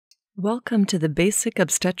Welcome to the Basic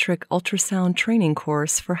Obstetric Ultrasound Training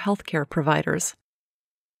course for healthcare providers.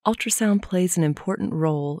 Ultrasound plays an important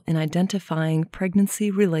role in identifying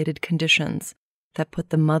pregnancy-related conditions that put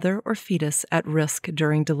the mother or fetus at risk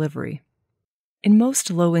during delivery. In most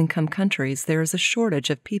low-income countries, there is a shortage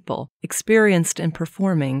of people experienced in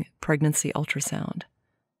performing pregnancy ultrasound.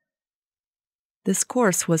 This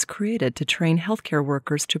course was created to train healthcare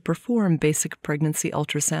workers to perform basic pregnancy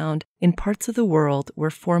ultrasound in parts of the world where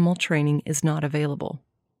formal training is not available.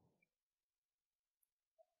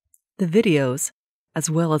 The videos, as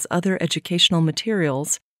well as other educational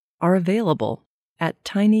materials, are available at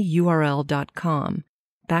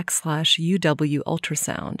tinyurl.com/UW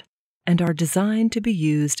ultrasound and are designed to be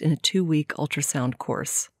used in a 2-week ultrasound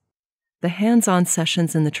course. The hands-on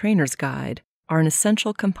sessions in the trainer's guide are an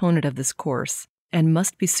essential component of this course and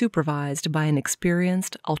must be supervised by an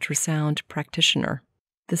experienced ultrasound practitioner.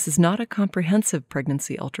 This is not a comprehensive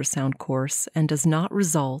pregnancy ultrasound course and does not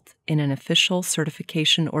result in an official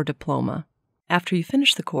certification or diploma. After you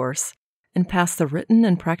finish the course and pass the written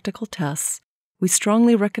and practical tests, we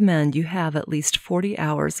strongly recommend you have at least 40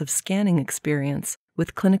 hours of scanning experience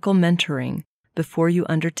with clinical mentoring before you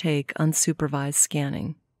undertake unsupervised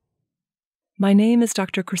scanning. My name is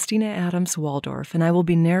Dr. Christina Adams Waldorf, and I will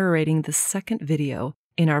be narrating the second video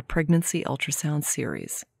in our pregnancy ultrasound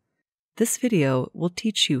series. This video will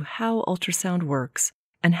teach you how ultrasound works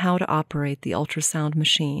and how to operate the ultrasound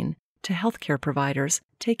machine to healthcare providers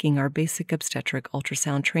taking our basic obstetric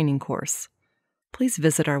ultrasound training course. Please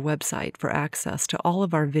visit our website for access to all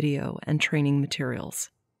of our video and training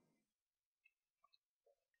materials.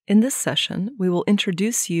 In this session, we will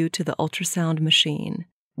introduce you to the ultrasound machine.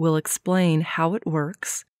 We'll explain how it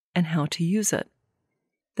works and how to use it.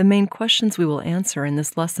 The main questions we will answer in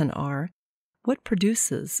this lesson are: what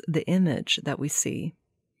produces the image that we see?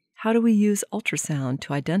 How do we use ultrasound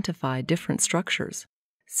to identify different structures,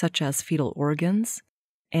 such as fetal organs,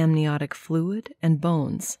 amniotic fluid, and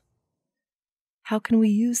bones? How can we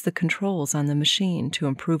use the controls on the machine to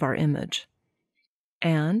improve our image?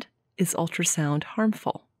 And is ultrasound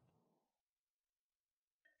harmful?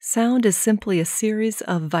 Sound is simply a series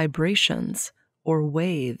of vibrations or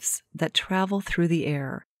waves that travel through the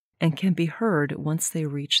air and can be heard once they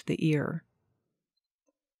reach the ear.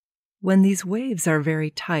 When these waves are very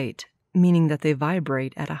tight, meaning that they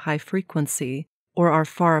vibrate at a high frequency, or are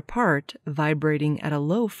far apart, vibrating at a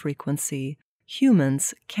low frequency,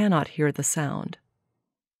 humans cannot hear the sound.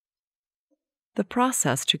 The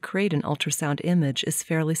process to create an ultrasound image is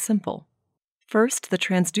fairly simple. First, the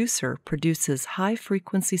transducer produces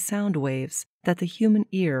high-frequency sound waves that the human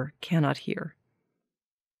ear cannot hear.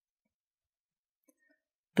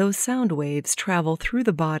 Those sound waves travel through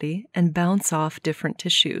the body and bounce off different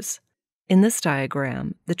tissues. In this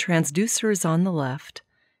diagram, the transducer is on the left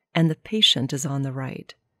and the patient is on the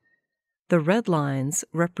right. The red lines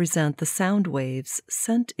represent the sound waves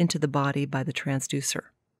sent into the body by the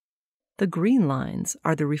transducer. The green lines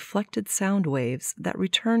are the reflected sound waves that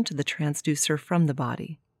return to the transducer from the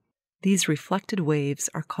body. These reflected waves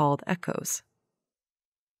are called echoes.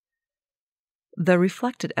 The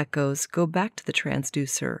reflected echoes go back to the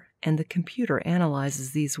transducer, and the computer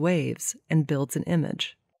analyzes these waves and builds an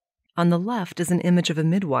image. On the left is an image of a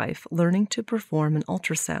midwife learning to perform an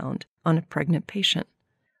ultrasound on a pregnant patient.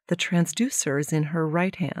 The transducer is in her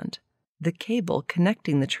right hand. The cable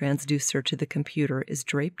connecting the transducer to the computer is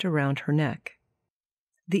draped around her neck.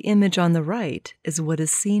 The image on the right is what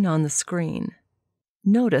is seen on the screen.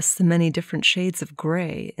 Notice the many different shades of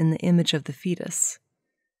gray in the image of the fetus.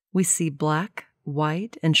 We see black,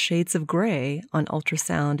 white, and shades of gray on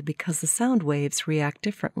ultrasound because the sound waves react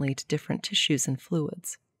differently to different tissues and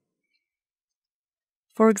fluids.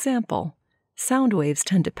 For example, sound waves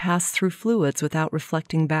tend to pass through fluids without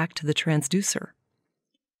reflecting back to the transducer.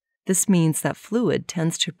 This means that fluid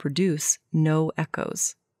tends to produce no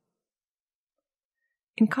echoes.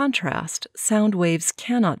 In contrast, sound waves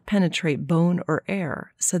cannot penetrate bone or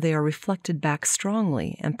air, so they are reflected back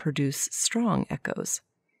strongly and produce strong echoes.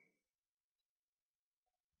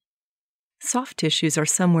 Soft tissues are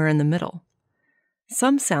somewhere in the middle.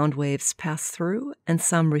 Some sound waves pass through and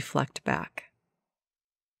some reflect back.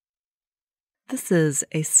 This is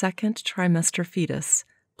a second trimester fetus,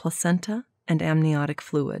 placenta, and amniotic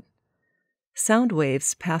fluid. Sound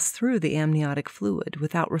waves pass through the amniotic fluid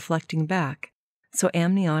without reflecting back, so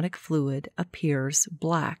amniotic fluid appears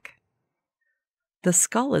black. The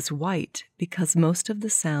skull is white because most of the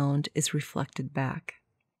sound is reflected back.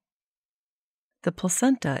 The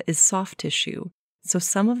placenta is soft tissue, so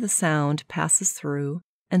some of the sound passes through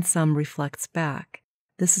and some reflects back.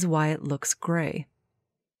 This is why it looks gray.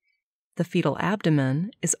 The fetal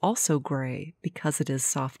abdomen is also gray because it is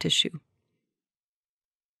soft tissue.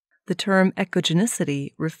 The term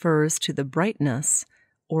echogenicity refers to the brightness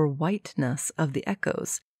or whiteness of the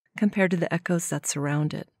echoes compared to the echoes that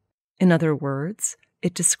surround it. In other words,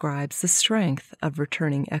 it describes the strength of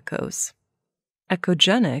returning echoes.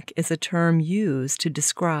 Echogenic is a term used to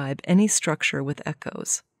describe any structure with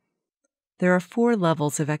echoes. There are 4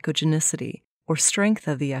 levels of echogenicity, or strength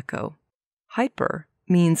of the echo. Hyper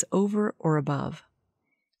means over or above.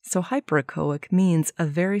 So hyperechoic means a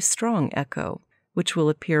very strong echo, which will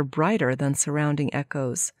appear brighter than surrounding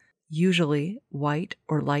echoes, usually white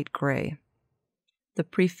or light gray. The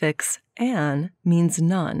prefix "an" means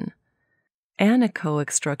none.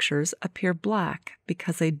 Anechoic structures appear black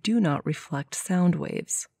because they do not reflect sound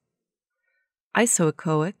waves.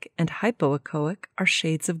 Isoechoic and hypoechoic are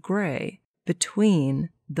shades of gray between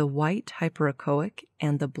the white hyperechoic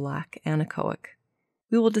and the black anechoic.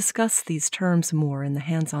 We will discuss these terms more in the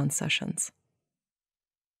hands-on sessions.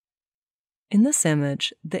 In this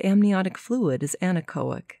image, the amniotic fluid is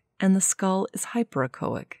anechoic and the skull is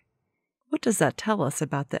hyperechoic. What does that tell us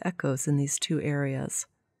about the echoes in these 2 areas?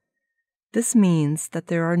 This means that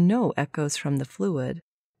there are no echoes from the fluid,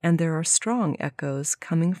 and there are strong echoes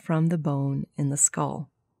coming from the bone in the skull.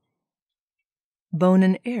 Bone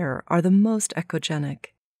and air are the most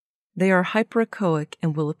echogenic. They are hyperechoic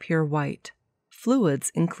and will appear white.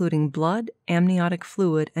 Fluids, including blood, amniotic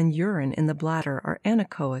fluid, and urine in the bladder, are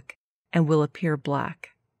anechoic and will appear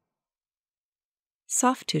black.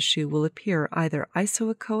 Soft tissue will appear either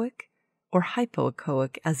isoechoic or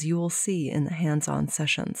hypoechoic, as you will see in the hands-on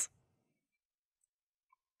sessions.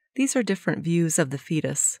 These are different views of the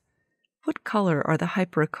fetus. What color are the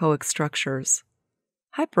hyperechoic structures?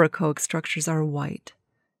 Hyperechoic structures are white.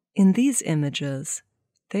 In these images,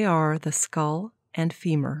 they are the skull and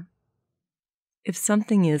femur. If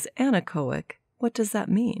something is anechoic, what does that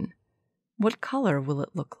mean? What color will it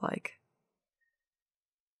look like?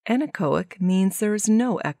 Anechoic means there is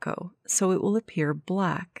no echo, so it will appear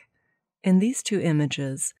black. In these 2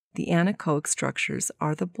 images, the anechoic structures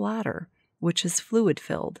are the bladder, which is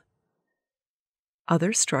fluid-filled.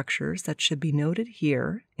 Other structures that should be noted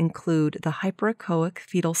here include the hyperechoic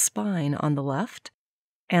fetal spine on the left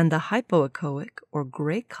and the hypoechoic or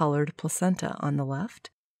gray-colored placenta on the left,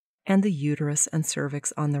 and the uterus and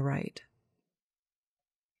cervix on the right.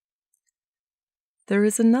 There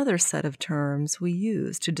is another set of terms we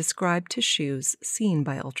use to describe tissues seen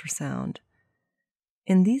by ultrasound.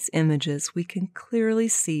 In these images, we can clearly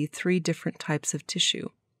see 3 different types of tissue.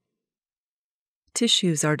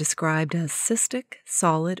 Tissues are described as cystic,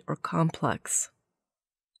 solid, or complex.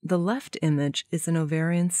 The left image is an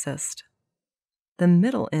ovarian cyst. The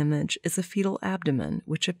middle image is a fetal abdomen,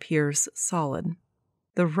 which appears solid.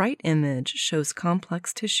 The right image shows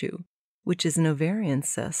complex tissue, which is an ovarian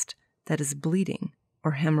cyst that is bleeding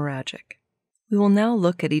or hemorrhagic. We will now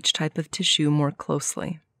look at each type of tissue more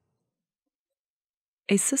closely.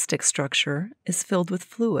 A cystic structure is filled with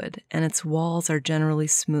fluid, and its walls are generally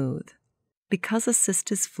smooth. Because a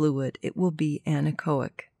cyst is fluid, it will be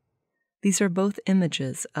anechoic. These are both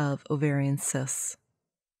images of ovarian cysts.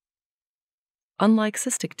 Unlike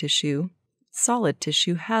cystic tissue, solid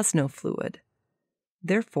tissue has no fluid.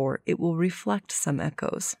 Therefore, it will reflect some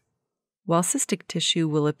echoes. While cystic tissue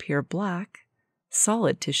will appear black,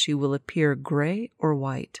 solid tissue will appear gray or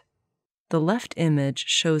white. The left image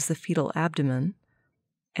shows the fetal abdomen,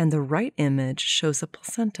 and the right image shows a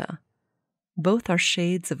placenta. Both are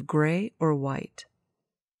shades of gray or white.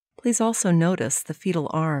 Please also notice the fetal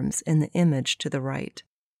arms in the image to the right.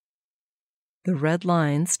 The red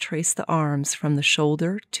lines trace the arms from the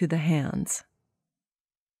shoulder to the hands.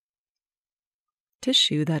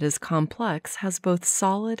 Tissue that is complex has both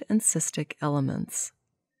solid and cystic elements.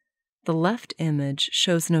 The left image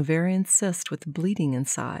shows an ovarian cyst with bleeding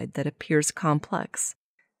inside that appears complex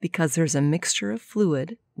because there's a mixture of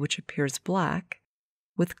fluid, which appears black,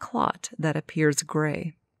 with clot that appears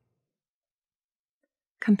gray.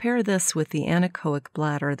 Compare this with the anechoic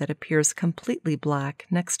bladder that appears completely black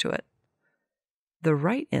next to it. The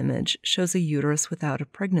right image shows a uterus without a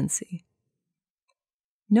pregnancy.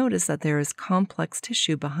 Notice that there is complex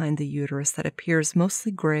tissue behind the uterus that appears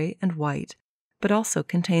mostly gray and white, but also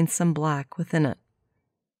contains some black within it.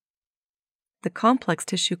 The complex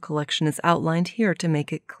tissue collection is outlined here to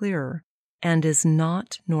make it clearer and is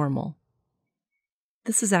not normal.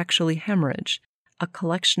 This is actually hemorrhage, a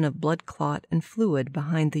collection of blood clot and fluid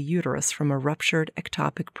behind the uterus from a ruptured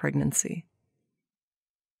ectopic pregnancy.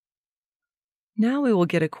 Now we will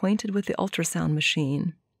get acquainted with the ultrasound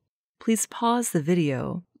machine. Please pause the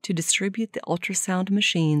video to distribute the ultrasound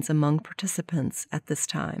machines among participants at this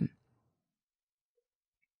time.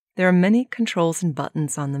 There are many controls and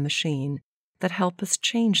buttons on the machine that help us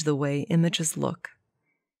change the way images look.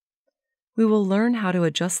 We will learn how to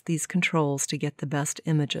adjust these controls to get the best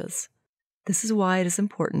images. This is why it is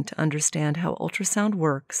important to understand how ultrasound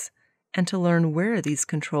works and to learn where these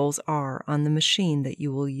controls are on the machine that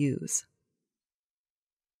you will use.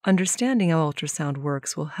 Understanding how ultrasound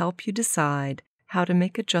works will help you decide how to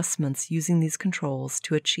make adjustments using these controls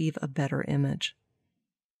to achieve a better image.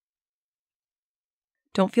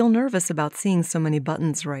 Don't feel nervous about seeing so many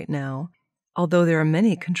buttons right now. Although there are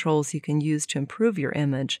many controls you can use to improve your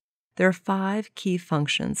image, there are 5 key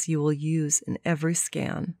functions you will use in every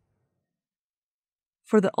scan.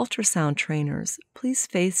 For the ultrasound trainers, please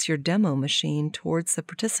face your demo machine towards the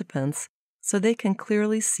participants so they can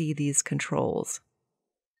clearly see these controls.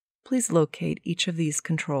 Please locate each of these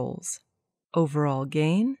controls: overall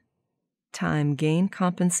gain, time gain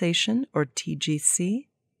compensation or TGC,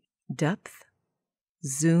 depth,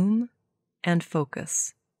 zoom, and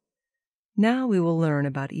focus. Now we will learn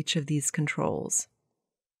about each of these controls.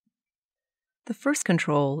 The first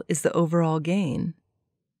control is the overall gain.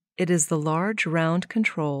 It is the large round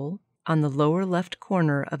control on the lower left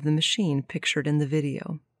corner of the machine pictured in the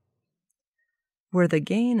video. Where the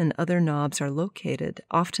gain and other knobs are located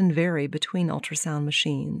often vary between ultrasound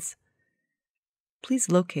machines. Please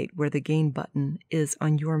locate where the gain button is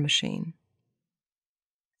on your machine.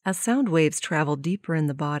 As sound waves travel deeper in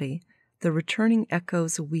the body, the returning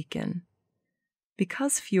echoes weaken.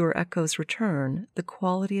 Because fewer echoes return, the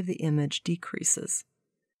quality of the image decreases.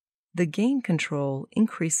 The gain control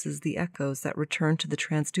increases the echoes that return to the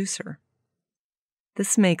transducer.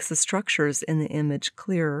 This makes the structures in the image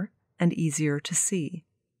clearer and easier to see.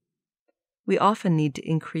 We often need to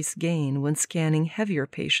increase gain when scanning heavier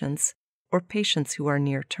patients or patients who are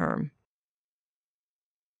near term.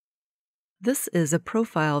 This is a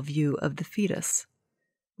profile view of the fetus.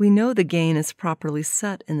 We know the gain is properly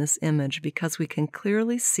set in this image because we can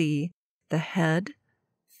clearly see the head,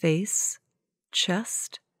 face,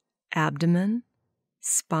 chest, abdomen,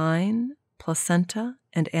 spine, placenta,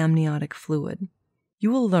 and amniotic fluid. You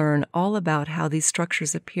will learn all about how these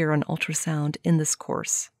structures appear on ultrasound in this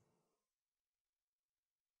course.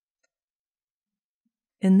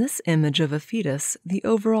 In this image of a fetus, the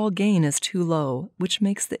overall gain is too low, which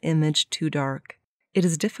makes the image too dark. It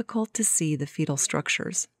is difficult to see the fetal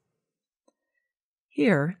structures.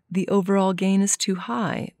 Here, the overall gain is too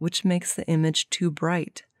high, which makes the image too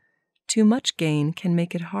bright. Too much gain can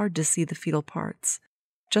make it hard to see the fetal parts,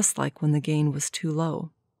 just like when the gain was too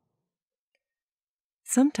low.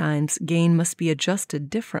 Sometimes gain must be adjusted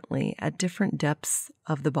differently at different depths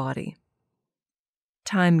of the body.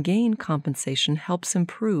 Time gain compensation helps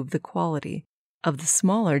improve the quality of the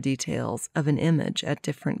smaller details of an image at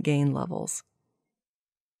different gain levels.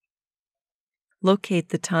 Locate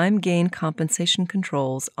the time gain compensation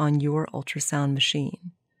controls on your ultrasound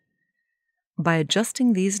machine. By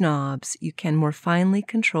adjusting these knobs, you can more finely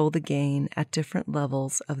control the gain at different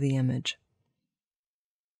levels of the image.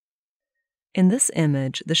 In this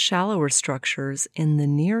image, the shallower structures in the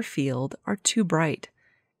near field are too bright,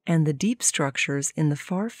 and the deep structures in the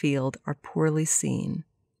far field are poorly seen.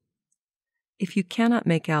 If you cannot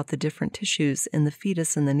make out the different tissues in the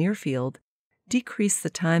fetus in the near field, decrease the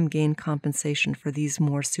time gain compensation for these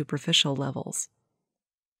more superficial levels.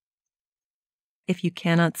 If you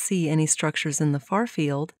cannot see any structures in the far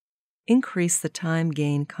field, increase the time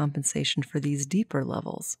gain compensation for these deeper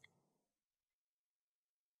levels.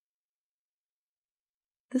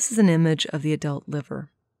 This is an image of the adult liver.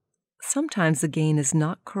 Sometimes the gain is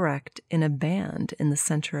not correct in a band in the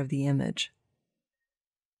center of the image.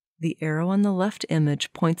 The arrow on the left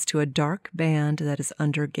image points to a dark band that is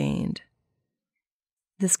undergained.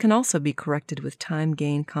 This can also be corrected with time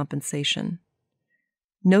gain compensation.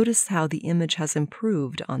 Notice how the image has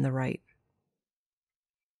improved on the right.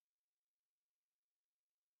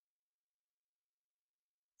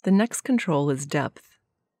 The next control is depth.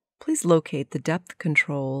 Please locate the depth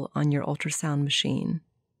control on your ultrasound machine.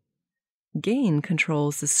 Gain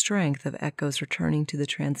controls the strength of echoes returning to the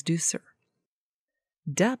transducer.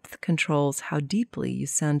 Depth controls how deeply you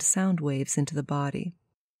send sound waves into the body.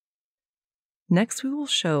 Next, we will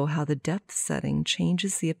show how the depth setting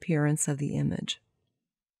changes the appearance of the image.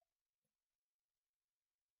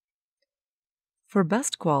 For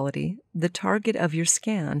best quality, the target of your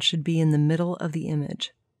scan should be in the middle of the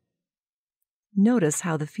image. Notice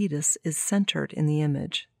how the fetus is centered in the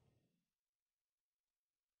image.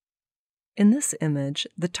 In this image,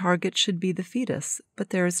 the target should be the fetus, but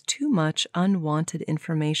there is too much unwanted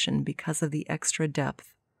information because of the extra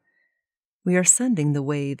depth. We are sending the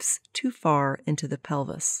waves too far into the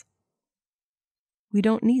pelvis. We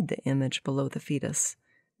don't need the image below the fetus.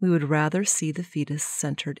 We would rather see the fetus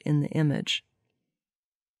centered in the image.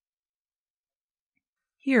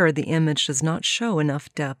 Here, the image does not show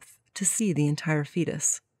enough depth to see the entire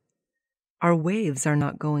fetus. Our waves are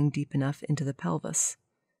not going deep enough into the pelvis.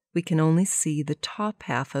 We can only see the top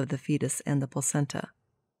half of the fetus and the placenta.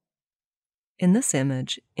 In this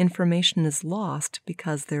image, information is lost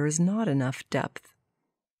because there is not enough depth.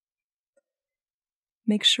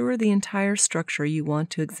 Make sure the entire structure you want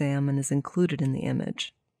to examine is included in the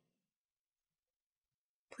image.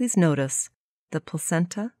 Please notice the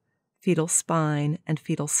placenta, fetal spine, and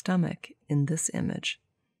fetal stomach in this image.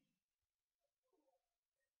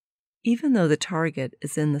 Even though the target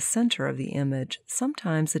is in the center of the image,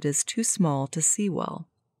 sometimes it is too small to see well.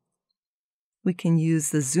 We can use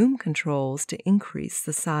the zoom controls to increase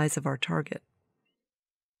the size of our target.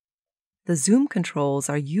 The zoom controls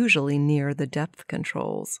are usually near the depth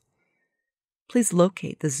controls. Please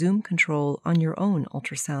locate the zoom control on your own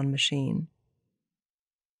ultrasound machine.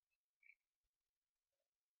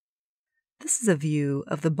 This is a view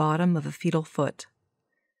of the bottom of a fetal foot.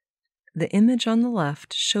 The image on the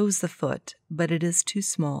left shows the foot, but it is too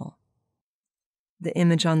small. The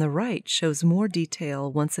image on the right shows more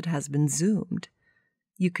detail once it has been zoomed.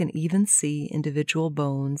 You can even see individual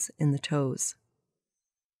bones in the toes.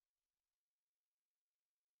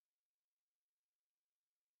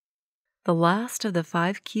 The last of the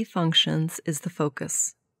 5 key functions is the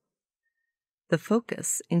focus. The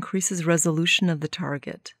focus increases resolution of the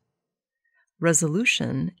target.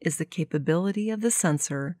 Resolution is the capability of the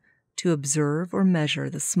sensor to observe or measure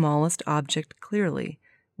the smallest object clearly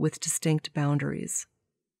with distinct boundaries.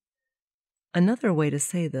 Another way to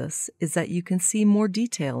say this is that you can see more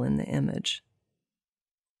detail in the image.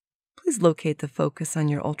 Please locate the focus on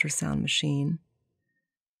your ultrasound machine.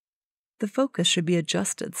 The focus should be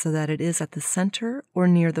adjusted so that it is at the center or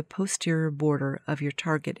near the posterior border of your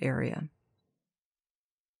target area.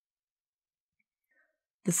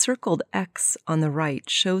 The circled X on the right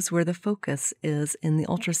shows where the focus is in the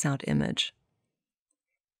ultrasound image.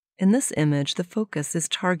 In this image, the focus is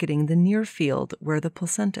targeting the near field where the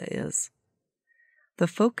placenta is. The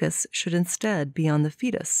focus should instead be on the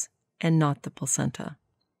fetus and not the placenta.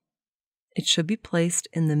 It should be placed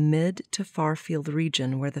in the mid to far field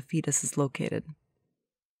region where the fetus is located.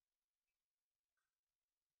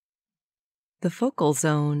 The focal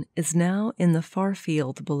zone is now in the far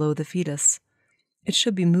field below the fetus. It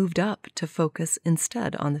should be moved up to focus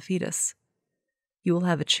instead on the fetus. You will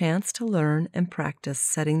have a chance to learn and practice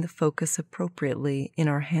setting the focus appropriately in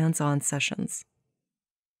our hands-on sessions.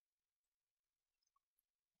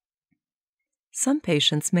 Some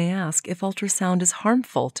patients may ask if ultrasound is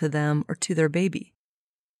harmful to them or to their baby.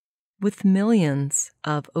 With millions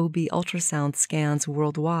of OB ultrasound scans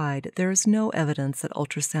worldwide, there is no evidence that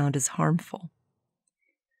ultrasound is harmful.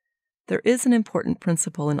 There is an important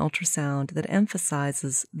principle in ultrasound that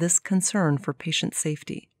emphasizes this concern for patient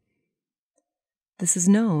safety. This is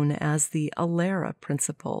known as the ALERA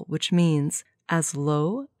principle, which means as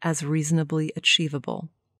low as reasonably achievable.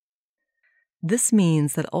 This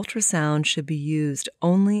means that ultrasound should be used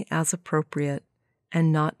only as appropriate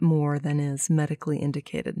and not more than is medically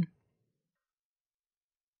indicated.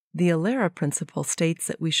 The ALERA principle states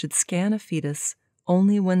that we should scan a fetus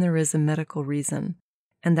only when there is a medical reason,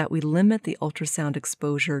 and that we limit the ultrasound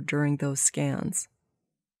exposure during those scans.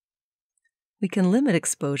 We can limit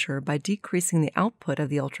exposure by decreasing the output of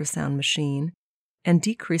the ultrasound machine and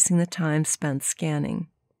decreasing the time spent scanning.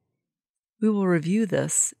 We will review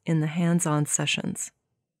this in the hands-on sessions.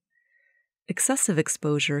 Excessive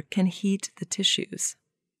exposure can heat the tissues.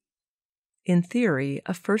 In theory,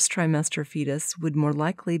 a first trimester fetus would more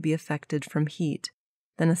likely be affected from heat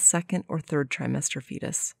than a second or third trimester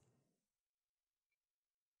fetus.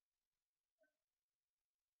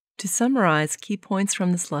 To summarize key points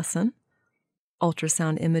from this lesson,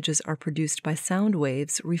 ultrasound images are produced by sound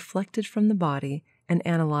waves reflected from the body and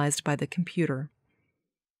analyzed by the computer.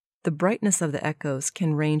 The brightness of the echoes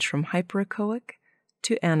can range from hyperechoic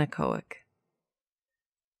to anechoic.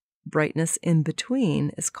 Brightness in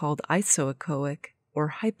between is called isoechoic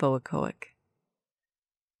or hypoechoic.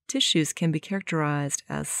 Tissues can be characterized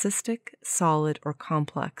as cystic, solid, or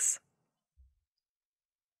complex.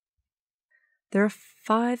 There are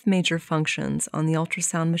 5 major functions on the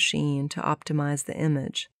ultrasound machine to optimize the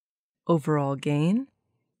image: overall gain,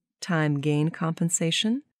 time gain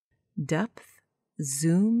compensation, depth,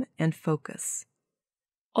 zoom, and focus.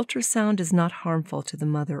 Ultrasound is not harmful to the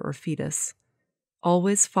mother or fetus.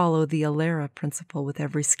 Always follow the ALERA principle with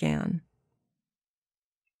every scan.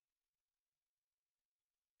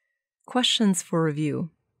 Questions for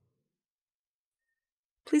review.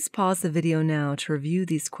 Please pause the video now to review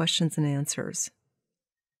these questions and answers.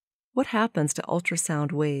 What happens to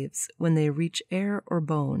ultrasound waves when they reach air or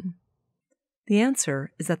bone? The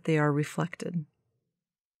answer is that they are reflected.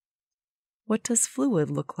 What does fluid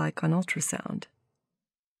look like on ultrasound?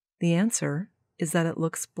 The answer is that it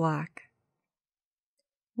looks black.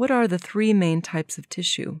 What are the three main types of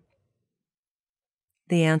tissue?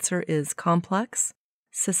 The answer is complex,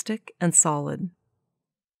 cystic, and solid.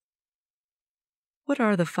 What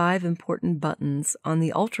are the 5 important buttons on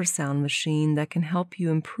the ultrasound machine that can help you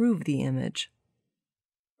improve the image?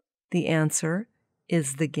 The answer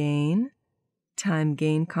is the gain, time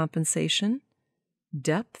gain compensation,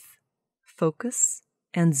 depth, focus,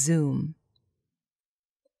 and zoom.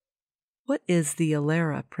 What is the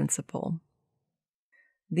Ehlers principle?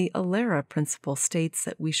 The Ehlers principle states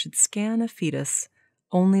that we should scan a fetus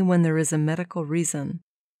only when there is a medical reason,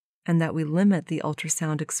 and that we limit the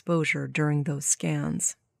ultrasound exposure during those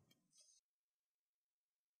scans.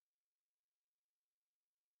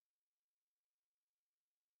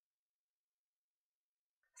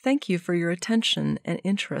 Thank you for your attention and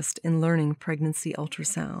interest in learning pregnancy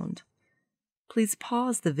ultrasound. Please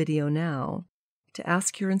pause the video now to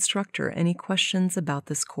ask your instructor any questions about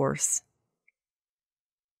this course.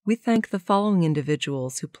 We thank the following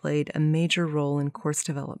individuals who played a major role in course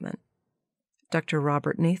development: Dr.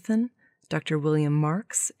 Robert Nathan, Dr. William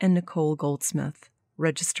Marks, and Nicole Goldsmith,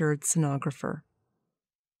 registered sonographer.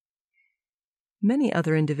 Many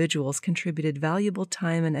other individuals contributed valuable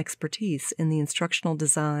time and expertise in the instructional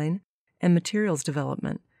design and materials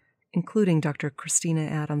development, including Dr. Christina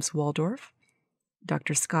Adams Waldorf,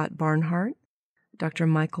 Dr. Scott Barnhart, Dr.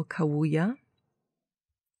 Michael Kawuya,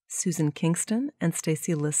 Susan Kingston, and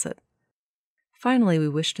Stacy Lissett. Finally, we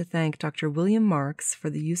wish to thank Dr. William Marks for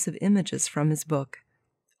the use of images from his book,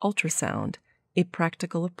 Ultrasound, A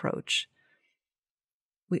Practical Approach.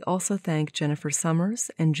 We also thank Jennifer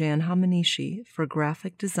Summers and Jan Hamanishi for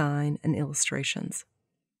graphic design and illustrations.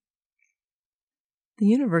 The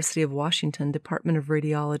University of Washington Department of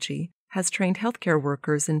Radiology has trained healthcare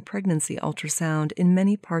workers in pregnancy ultrasound in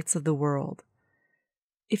many parts of the world.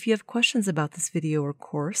 If you have questions about this video or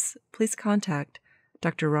course, please contact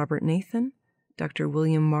Dr. Robert Nathan, Dr.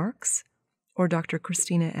 William Marks, or Dr.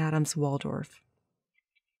 Christina Adams Waldorf.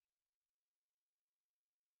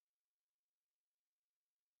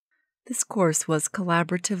 This course was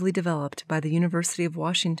collaboratively developed by the University of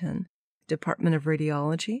Washington Department of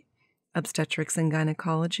Radiology, Obstetrics and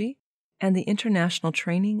Gynecology, and the International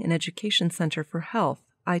Training and Education Center for Health,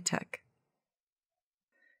 ITEC.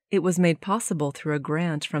 It was made possible through a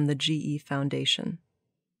grant from the GE Foundation.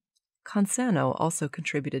 Consano also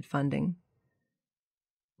contributed funding.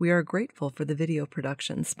 We are grateful for the video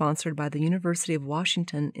production sponsored by the University of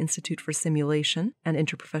Washington Institute for Simulation and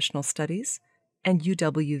Interprofessional Studies and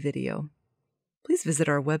UW Video. Please visit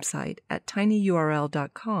our website at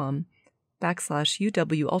tinyurl.com/UW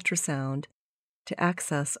Ultrasound to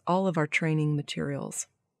access all of our training materials.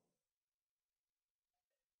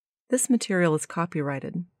 This material is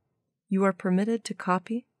copyrighted. You are permitted to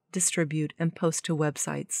copy, distribute, and post to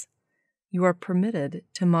websites. You are permitted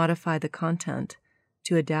to modify the content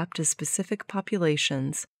to adapt to specific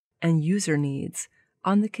populations and user needs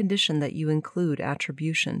on the condition that you include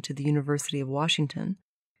attribution to the University of Washington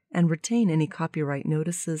and retain any copyright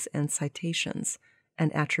notices and citations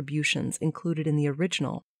and attributions included in the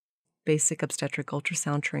original Basic Obstetric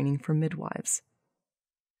Ultrasound Training for Midwives.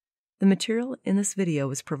 The material in this video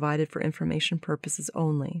is provided for information purposes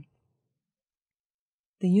only.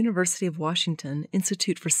 The University of Washington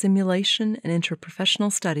Institute for Simulation and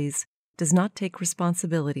Interprofessional Studies does not take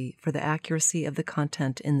responsibility for the accuracy of the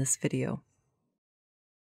content in this video.